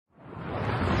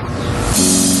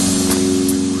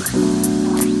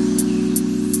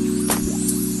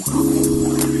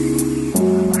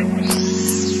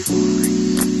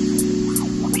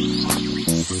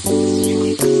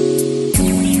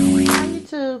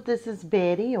YouTube, this is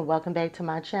Betty and welcome back to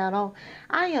my channel.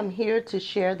 I am here to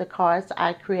share the cards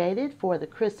I created for the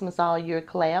Christmas All Year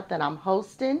collab that I'm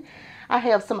hosting. I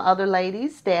have some other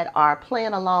ladies that are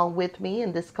playing along with me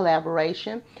in this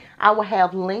collaboration. I will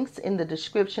have links in the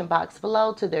description box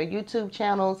below to their YouTube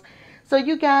channels so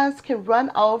you guys can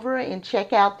run over and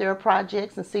check out their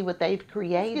projects and see what they've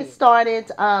created. Let's get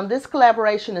started. This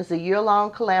collaboration is a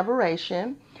year-long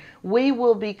collaboration. We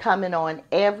will be coming on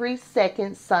every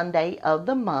second Sunday of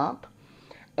the month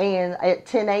and at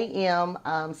 10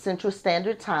 a.m. Central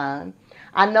Standard Time.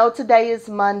 I know today is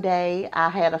Monday. I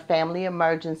had a family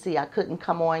emergency. I couldn't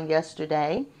come on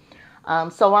yesterday.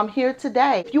 So I'm here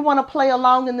today. If you want to play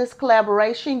along in this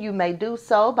collaboration, you may do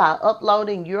so by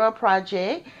uploading your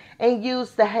project and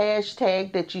use the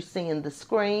hashtag that you see in the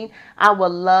screen. I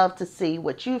would love to see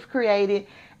what you've created,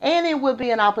 and it will be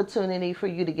an opportunity for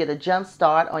you to get a jump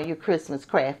start on your Christmas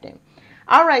crafting.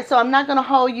 All right, so I'm not going to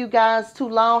hold you guys too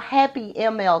long. Happy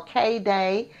MLK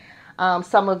Day.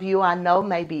 Some of you I know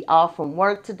may be off from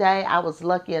work today. I was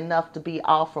lucky enough to be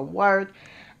off from work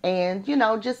and, you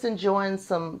know, just enjoying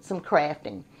some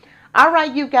crafting. All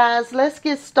right, you guys, let's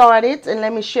get started, and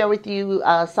let me share with you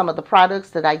some of the products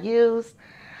that I used.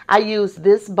 I used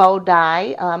this bow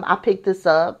die. I picked this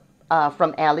up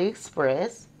from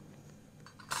AliExpress.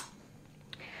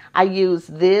 I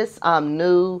used this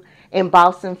new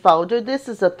embossing folder. This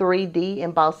is a 3D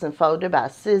embossing folder by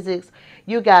Sizzix.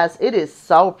 You guys, it is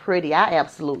so pretty. I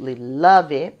absolutely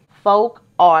love it. Folk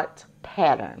art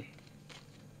pattern.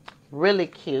 Really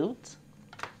cute.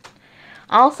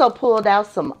 I also pulled out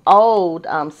some old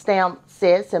stamp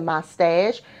sets in my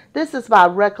stash. This is by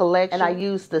Recollection, and I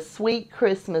used the Sweet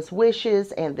Christmas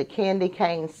Wishes and the Candy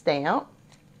Cane stamp.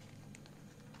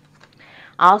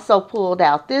 I also pulled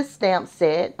out this stamp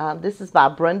set. This is by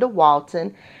Brenda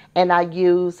Walton, and I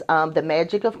used the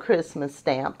Magic of Christmas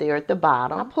stamp there at the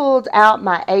bottom. I pulled out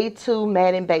my A2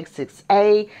 Madden Basics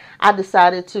A. I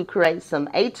decided to create some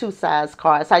A2 size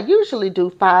cards. I usually do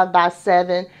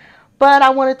 5x7, but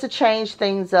I wanted to change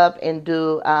things up and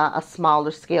do a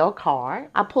smaller scale card.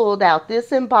 I pulled out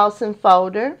this embossing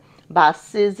folder by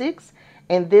Sizzix,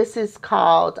 and this is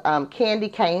called Candy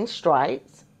Cane Stripes.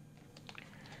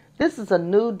 This is a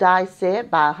new die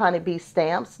set by Honeybee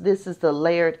Stamps. This is the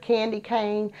layered candy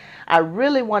cane. I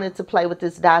really wanted to play with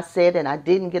this die set, and I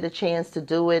didn't get a chance to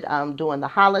do it during the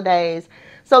holidays.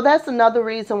 So that's another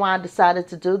reason why I decided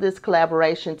to do this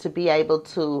collaboration, to be able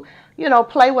to, you know,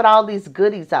 play with all these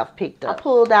goodies I've picked up. I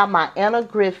pulled out my Anna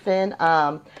Griffin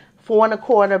 4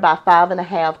 1/4 by 5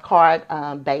 1/2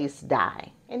 card base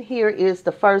die. And here is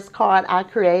the first card I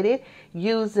created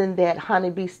using that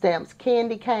Honeybee Stamps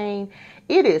candy cane.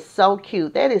 It is so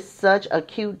cute. That is such a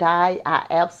cute die. I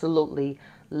absolutely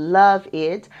love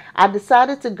it. I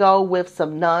decided to go with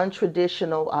some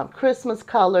non-traditional Christmas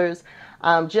colors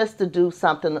just to do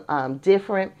something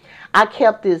different. I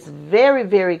kept this very,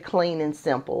 very clean and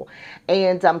simple,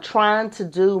 and I'm trying to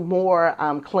do more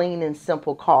clean and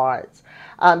simple cards.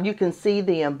 You can see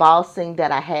the embossing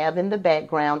that I have in the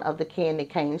background of the candy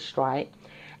cane stripe,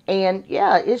 and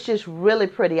yeah, it's just really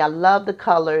pretty. I love the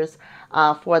colors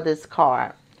for this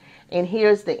card. And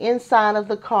here's the inside of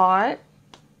the card.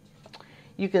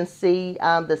 You can see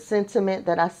the sentiment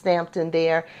that I stamped in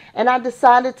there. And I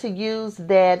decided to use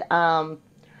that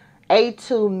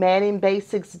A2 Madden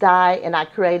Basics die, and I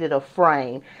created a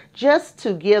frame just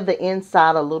to give the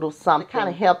inside a little something to kind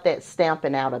of help that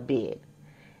stamping out a bit.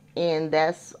 And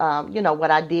that's, you know,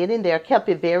 what I did in there. Kept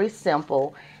it very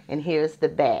simple. And here's the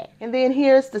back. And then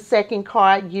here's the second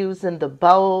card using the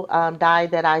bow die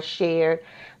that I shared.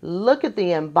 Look at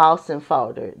the embossing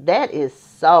folder. That is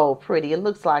so pretty. It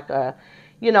looks like a,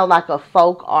 you know, like a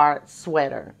folk art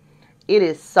sweater. It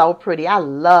is so pretty. I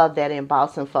love that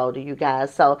embossing folder, you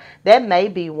guys. So that may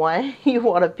be one you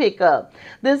want to pick up.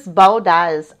 This bow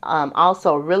die is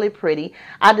also really pretty.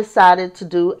 I decided to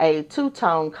do a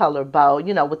two-tone color bow,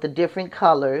 you know, with the different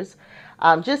colors,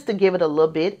 just to give it a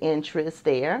little bit interest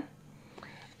there.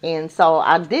 And so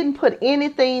I didn't put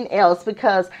anything else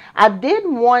because I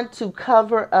didn't want to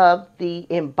cover up the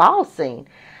embossing.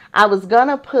 I was going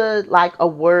to put like a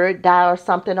word die or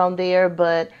something on there,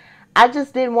 but I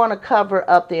just didn't want to cover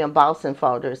up the embossing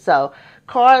folder. So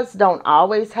cards don't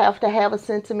always have to have a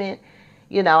sentiment.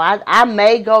 You know, I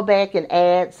may go back and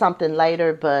add something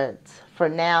later, but for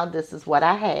now, this is what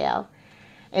I have.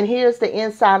 And here's the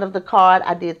inside of the card.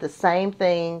 I did the same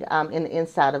thing in the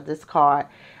inside of this card.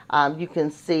 You can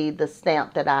see the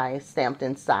stamp that I stamped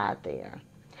inside there.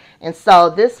 And so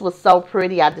this was so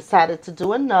pretty, I decided to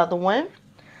do another one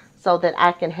so that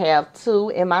I can have two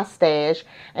in my stash.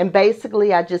 And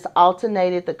basically I just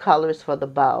alternated the colors for the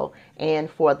bow and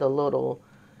for the little,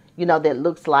 you know, that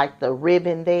looks like the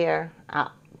ribbon there. I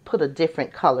put a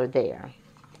different color there.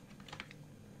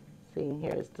 See,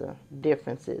 here's the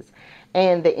differences.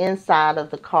 And the inside of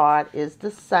the card is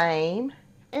the same.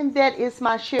 And that is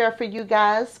my share for you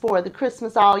guys for the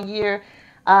Christmas All Year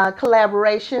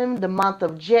collaboration, the month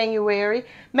of January.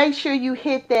 Make sure you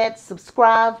hit that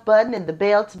subscribe button and the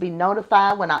bell to be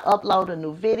notified when I upload a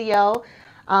new video.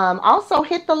 Also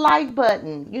hit the like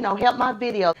button, you know, help my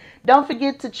video. Don't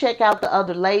forget to check out the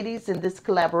other ladies in this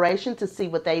collaboration to see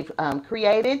what they've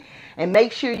created. And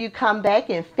make sure you come back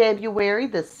in February,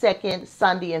 the second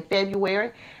Sunday in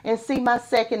February, and see my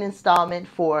second installment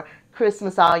for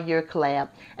Christmas All Year collab.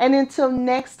 And until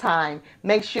next time,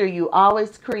 make sure you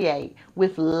always create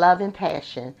with love and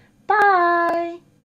passion. Bye.